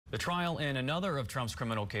The trial in another of Trump's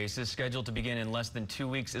criminal cases, scheduled to begin in less than 2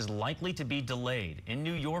 weeks, is likely to be delayed. In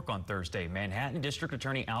New York on Thursday, Manhattan District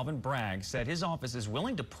Attorney Alvin Bragg said his office is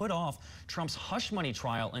willing to put off Trump's hush money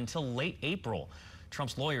trial until late April.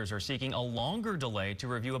 Trump's lawyers are seeking a longer delay to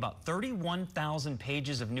review about 31,000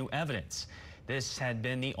 pages of new evidence. This had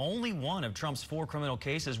been the only one of Trump's 4 criminal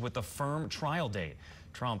cases with a firm trial date.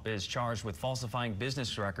 Trump is charged with falsifying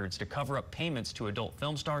business records to cover up payments to adult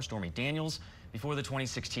film star Stormy Daniels before the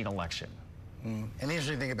 2016 election. And the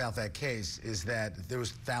interesting thing about that case is that there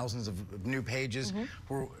was thousands of new pages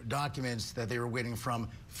were documents that they were waiting from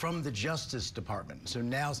the Justice Department. So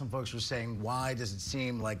now some folks are saying, why does it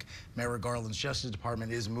seem like Merrick Garland's Justice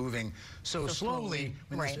Department is moving so slowly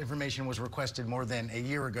when this information was requested more than a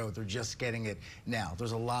year ago? They're just getting it now.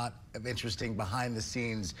 There's a lot of interesting behind the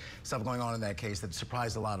scenes stuff going on in that case that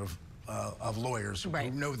surprised a lot of lawyers who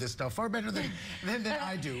know this stuff far better than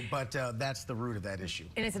I do, but that's the root of that issue.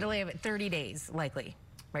 And it's a delay of 30 days, likely,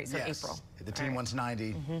 right? So yes. April. The team wants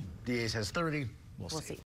 90, DA says 30, we'll see.